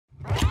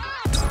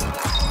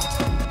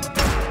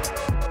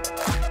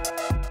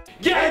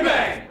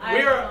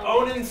We are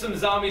owning some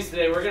zombies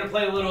today. We're gonna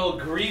play a little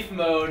grief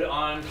mode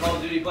on Call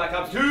of Duty Black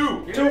Ops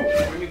 2. We're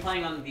gonna be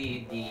playing on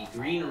the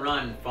Green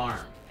Run farm.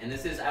 And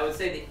this is, I would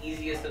say, the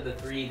easiest of the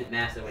three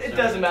maps that we're It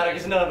doesn't matter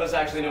because none of us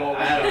actually know what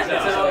we're doing.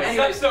 So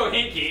anyway, so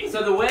hinky.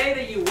 So the way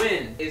that you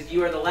win is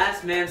you are the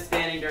last man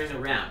standing during the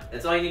round.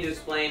 That's all you need to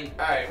explain.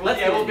 All right, we'll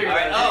figure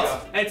it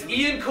out. It's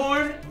Ian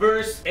Korn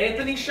versus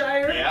Anthony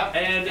Shire. Yeah.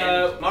 And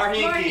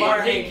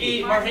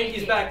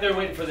Marhinky's back there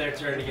waiting for their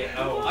turn to get.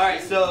 Oh. All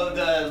right, so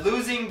the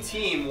losing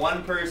team,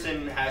 one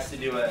person has to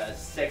do a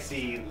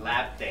sexy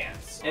lap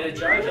dance. And a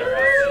Jar Jar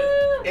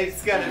outfit.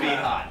 It's gonna be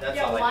hot. That's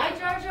all. Why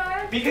Jar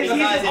Jar? Because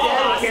he's a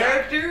dead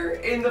character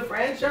in the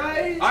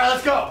franchise. All right,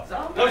 let's go.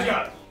 Let's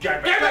go.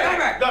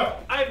 No,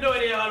 I have no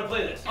idea how to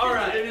play this. All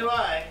right. Neither do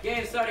I.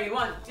 Game starting in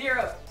 1,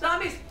 0.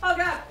 Zombies! Oh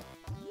god!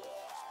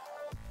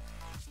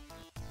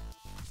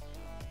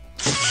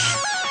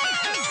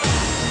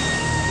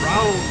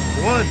 Round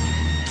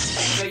 1.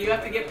 So you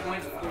have to get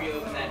points before you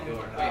open that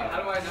door. Wait,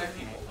 how do I knife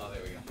people? Oh,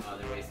 there we go. Oh,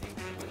 they're wasting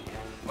so much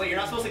ammo. Wait, you're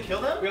not supposed to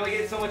kill them? We only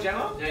get so much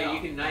ammo? No, you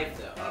can knife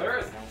though. There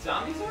are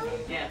zombies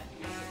already? Yeah.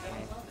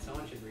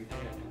 Someone should repair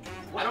it.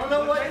 I don't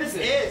know what this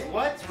is.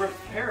 What?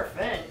 Repair a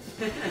fence.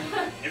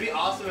 It'd be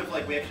awesome if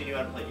like we actually knew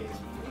how to play games.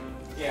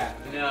 Yeah.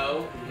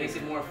 No, it makes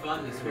it more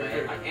fun this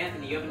way.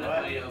 Anthony, you have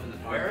enough money to open the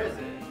fire. Where is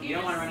it? You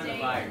don't want to run in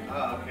the fire.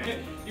 Oh, okay.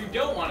 You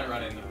don't want to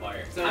run in the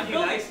fire. So I'm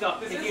building stuff.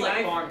 This is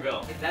like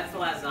Farmville. If that's the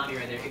last zombie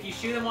right there. If you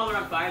shoot them while they're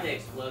on fire, they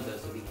explode though,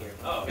 so be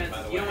careful. Oh, by the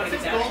way. You don't want to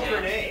What's get this that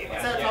gold grenade?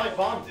 What's that atomic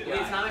bomb do?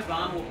 The atomic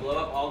bomb will blow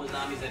up all the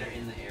zombies that are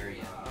in the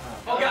area.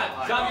 Oh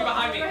god, zombie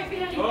behind me. Right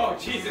behind you. Oh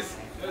Jesus,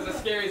 there's a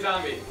scary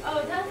zombie.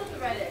 Oh, that's what the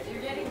red is.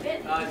 You're getting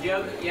bitten.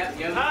 Joe,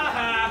 Joe.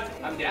 Haha.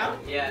 I'm down.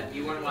 Yeah,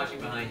 you weren't watching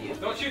behind you.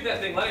 Don't shoot that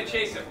thing. Let it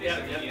chase him. Yeah,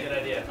 good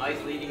idea. Oh,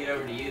 he's leading it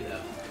over to you though.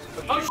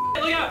 Oh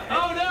shit, look out!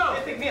 Oh no!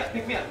 Hey, pick me up,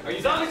 pick me up. Are you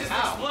Zombie just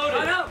Ow. exploded.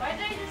 Oh no! Why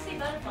did I just see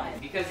butterflies?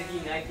 Because if you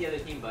knife the other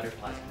team,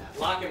 butterflies come out.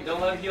 Lock him.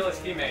 Don't let him heal his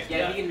teammate.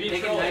 Yeah, they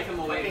can knife him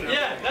away from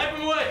Yeah, knife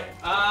him away.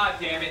 Ah,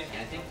 damn it.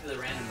 I think for the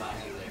random box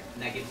over there,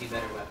 and that gives you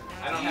better weapons.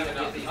 I don't have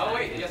enough. Oh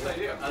wait, yes I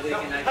do. Oh, they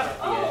can knife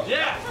off the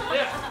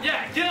edge.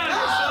 Yeah, get out of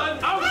here, son.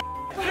 Oh,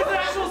 there's an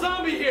actual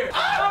zombie here.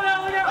 Oh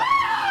no, look out.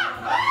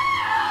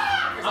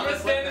 I'm gonna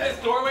stand in this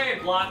doorway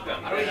and block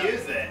them. How do we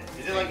use it?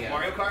 Is it like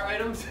Mario Kart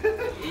items?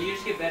 You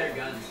just get better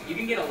guns. You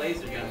can get a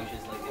laser gun, which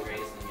is like the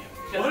greatest thing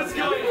ever. What is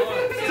going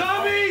on?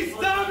 Zombies!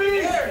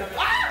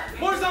 Zombies!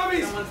 More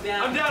zombies! Someone's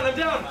down. I'm down, I'm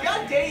down.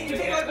 God dang, you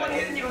take like one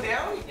hit and you go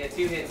down? Yeah,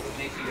 2 hits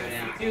makes you go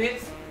down. 2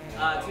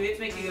 hits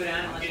makes you go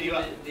down unless you do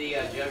the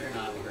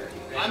juggernaut first.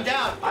 I'm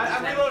down.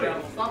 I'm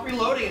reloading. Stop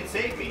reloading and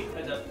save me.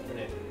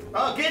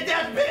 Oh, get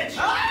that bitch!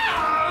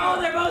 Oh,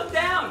 they're both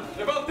down!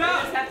 They're both They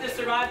down. just have to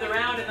survive the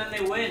round and then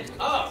they win.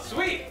 Oh,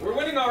 sweet. We're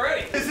winning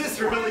already. This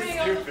is really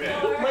stupid.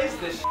 Who plays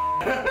this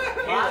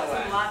Lots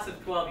and lots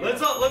of 12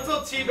 Let's all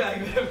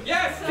teabag them.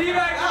 Yes,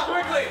 teabag them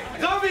quickly.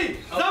 Zombie!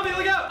 Zombie,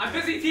 look out! I'm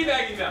busy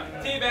teabagging them.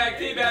 Teabag,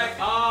 teabag.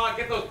 Ah,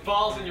 get those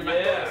balls in your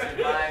mouth.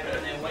 survive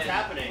and then What's win.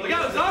 happening? Look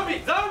out,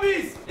 zombies!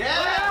 Zombies!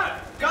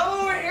 Yeah!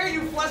 Go over here,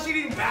 you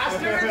flesh-eating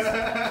bastards!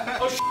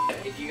 Oh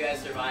shit! If you guys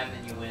survive,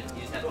 then you win.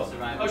 You just have to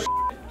survive. Oh shit!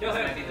 Kill This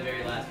him. might be the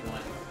very last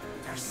one.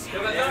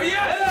 Kill that zombie.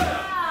 Yes!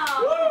 Wow.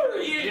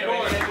 Woo! Ian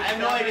Korn. I have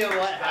no idea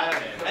what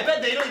happened. I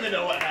bet they don't even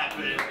know what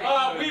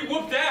happened. We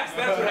whooped ass.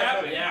 That's what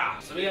happened. Yeah.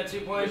 So we got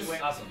 2 points.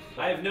 Awesome.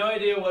 I have no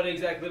idea what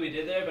exactly we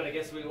did there, but I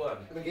guess we won.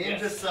 The game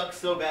just sucks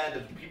so bad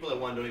that the people that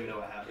won don't even know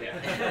what happened.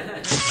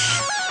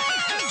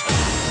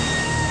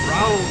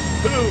 Round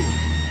 2.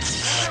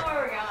 I don't know where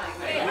we're going.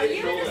 Wait, are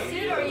you in a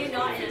suit or are you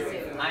not in a suit?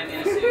 I'm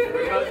in a suit.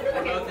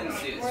 We're both in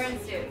suits. We're in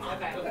suits.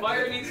 Okay. The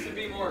fire needs to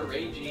be more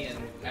ragey and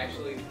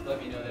actually let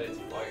me know that it's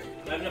fire.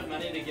 Do I have enough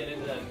money to get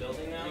into that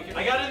building now?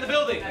 I got in the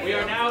building! We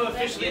are now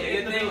officially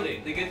in the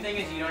building. The good thing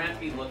is you don't have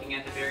to be looking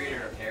at the barrier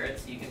to repair it,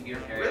 so you can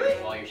repair Really?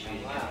 it while you're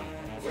shooting. Wow.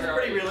 It's Where a are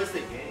pretty you?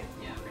 realistic game.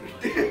 Yeah,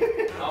 pretty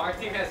much. Oh, our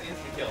team has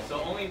insta kill,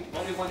 so only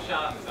one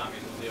shot on the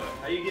zombies will do it.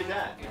 How you get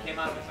that? It came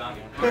out of a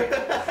zombie.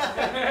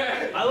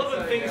 I love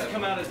when things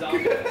come out as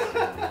zombies.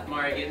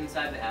 Mari, get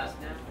inside the house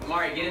now.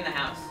 Mari, get in the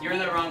house. You're in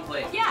the wrong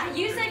place. Yeah,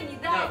 you said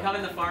No, that. come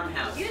in the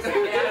farmhouse. You Get said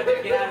out of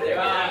there, get out of there,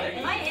 get out of Am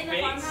there. I in the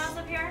Bates. farmhouse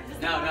up here? Is this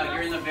the No, farmhouse?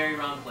 you're in the very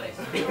wrong place.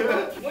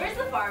 Where's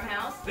the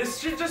farmhouse? This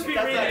should just be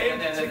That's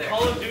renamed that, to there.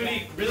 Call of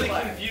Duty Really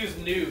Confused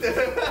News.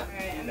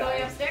 Alright, I'm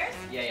going upstairs?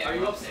 Yeah, Are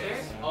you go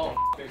upstairs? Oh,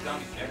 there's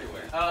zombies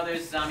everywhere. Oh,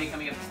 there's a zombie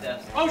coming up the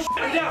steps. Oh shit,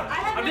 I'm down! I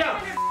have I'm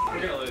down!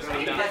 900. We're gonna lose.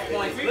 I'm down. That's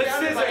points. Let's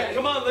scissor!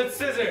 Come on, let's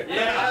scissor!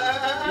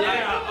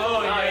 Yeah!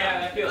 Oh yeah!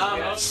 That feels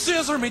good.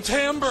 Scissor me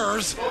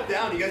timbers. Hold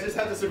down, you guys just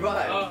have to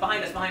survive.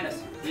 Behind us, behind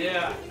us.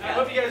 Yeah! I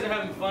hope you guys are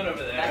having fun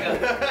over Back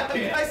there. up.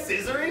 you guys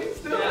scissoring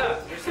still? Yeah,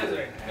 we're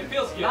scissoring. It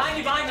feels good. Behind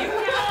you, behind you.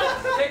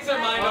 Take some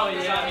mind off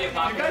the zombie You guys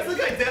apocalypse.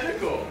 look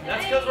identical.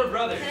 That's because we're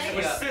brothers. Thank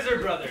We're you. scissor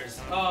brothers.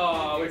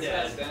 Oh, we're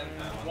dead. Then,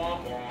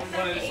 womp womp.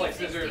 Want to just like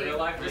scissor in real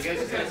life? You guys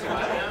just gonna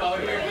survive now? Oh,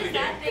 we're What here for the is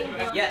that game.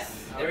 thing?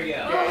 Yes, there we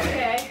go.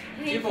 Okay.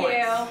 Thank 2 you.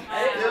 points.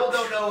 I still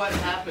don't know what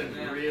happened,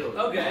 really.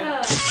 Okay.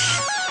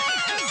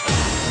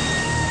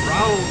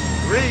 Round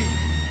 3.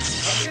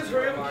 How you guys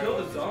hurry up and kill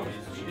the zombies?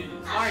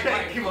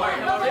 Alright, Come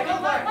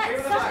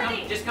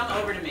on. Just come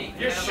over to me.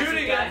 You're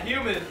shooting at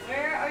humans.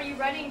 Where are you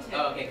running to?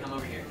 Oh, okay, come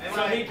over here.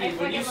 So Hinky,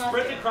 when you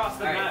sprint across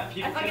the map,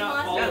 people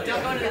cannot follow No, you.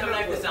 don't go to come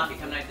knife the zombie.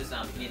 Come knife the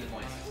zombie. You need the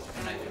points.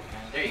 Come knife him.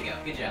 There you go.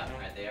 Good job.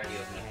 Alright, they already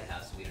opened up the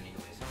house, so we don't need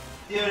to waste it.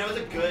 Dude, it was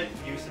a good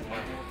use of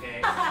money,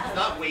 okay?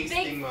 Not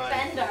wasting Big money.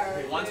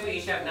 spender. Once we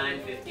each have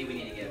 950, we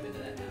need to get up into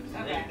that house.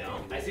 No, you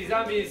don't. I see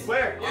zombies.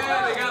 Where?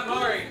 Yeah, they got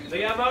Mari.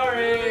 They got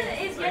Mari.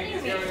 He's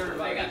getting me.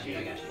 I got you.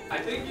 I got you. I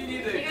think you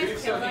need to You guys do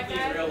kill that something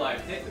in guy? real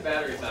life. Take the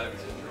batteries out of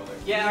his controller.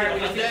 Yeah, alright, we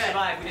just I'm need to dead.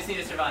 survive. We just need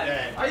to survive.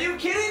 Dead. Are you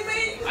kidding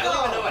me? I don't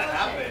even know what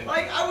happened.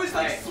 Like, I was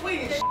like Alright.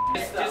 swinging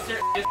Just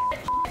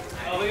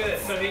Oh, look at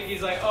this. So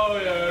Hinky's like, oh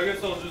yeah, I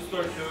guess I'll just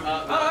start shooting.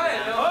 Alright,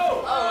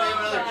 Oh! Oh, we have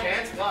another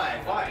chance? Why?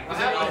 Why? What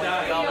They all happened?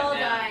 died. We all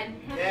died.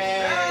 Yay!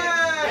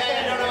 Yay,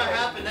 I don't know what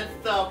happened.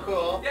 That's so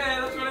cool.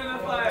 Yeah, let's run in the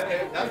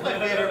flag. That's my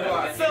favorite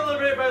part.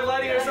 Celebrate by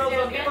lighting ourselves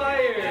on It's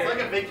fire. like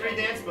a victory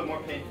dance, but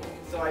more painful.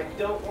 So I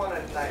don't want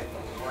to knife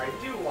them, or I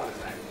do want to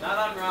knife them. Not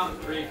on round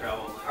 3,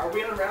 probably. Are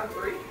we on round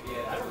 3?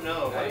 I don't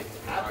know. What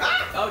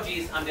happened? Oh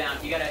jeez, I'm down.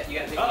 You gotta pick me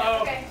up.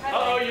 Uh-oh. Okay,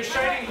 Uh-oh, you're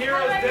shining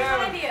heroes How do I down.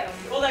 find you?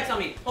 Hold X on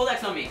me. Hold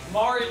X on me.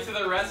 Mari to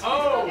the rescue.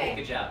 Oh! Okay.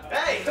 Good job.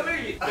 Hey, come here,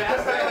 you Repair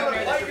this, bastard!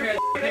 repair this, repair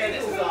this. There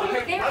is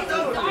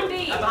a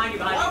zombie. Behind you,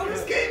 Why behind would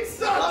you. this game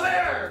suck? Come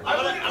here! I'm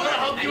gonna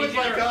help you with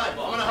my gun. I'm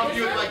gonna help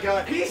you with my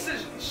gun. Piece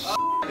of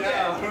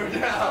Down, we're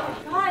down.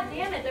 God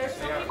damn it, there's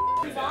so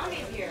many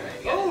zombies here.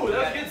 Oh,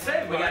 that was a good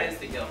save, We got Mari.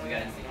 instant kill. We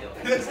got instant kill.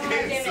 This God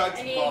game damn it, sucks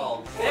I need-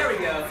 balls. There we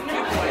go. 2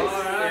 points.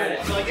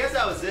 Alright. So I guess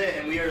that was it,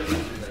 and we are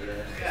losers.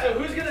 So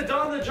who's gonna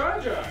don the Jar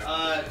Jar?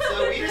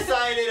 So we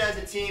decided as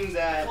a team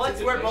that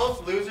since we're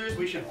both losers,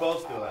 we should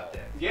both go out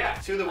there. Yeah.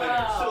 To the winners.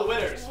 Oh. To the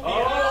winners.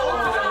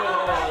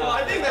 Oh.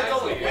 I think that's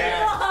only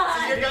fair.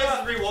 This is your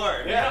guys'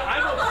 reward. Yeah,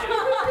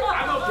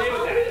 I'm okay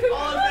with that.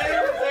 All in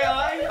favor, say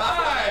aye.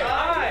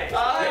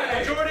 Aye.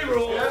 Majority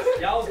rules.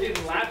 Y'all's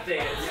getting lap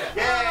dance.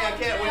 Yay, I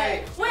can't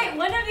wait. Wait,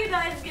 one of you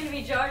guys is gonna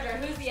be Jar Jar.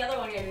 Who's the other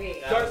one gonna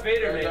be? Darth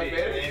Vader, maybe.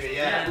 Maybe,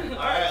 yeah.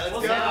 Alright, let's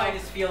go. Now I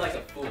just feel like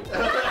a fool.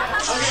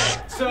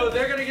 Okay, so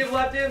they're gonna give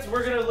lap dance.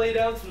 We're gonna lay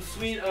down some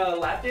sweet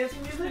lap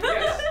dancing music.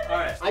 Yes. All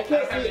right. I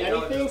can't see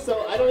anything,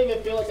 so I don't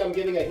even feel like I'm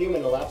giving a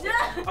human a lap.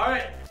 All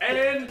right.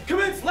 And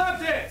commence lap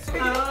dance.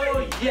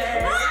 Oh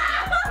yeah.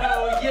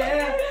 Oh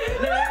yeah.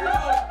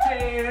 Lap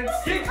dance.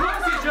 Get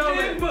closer,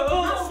 gentlemen.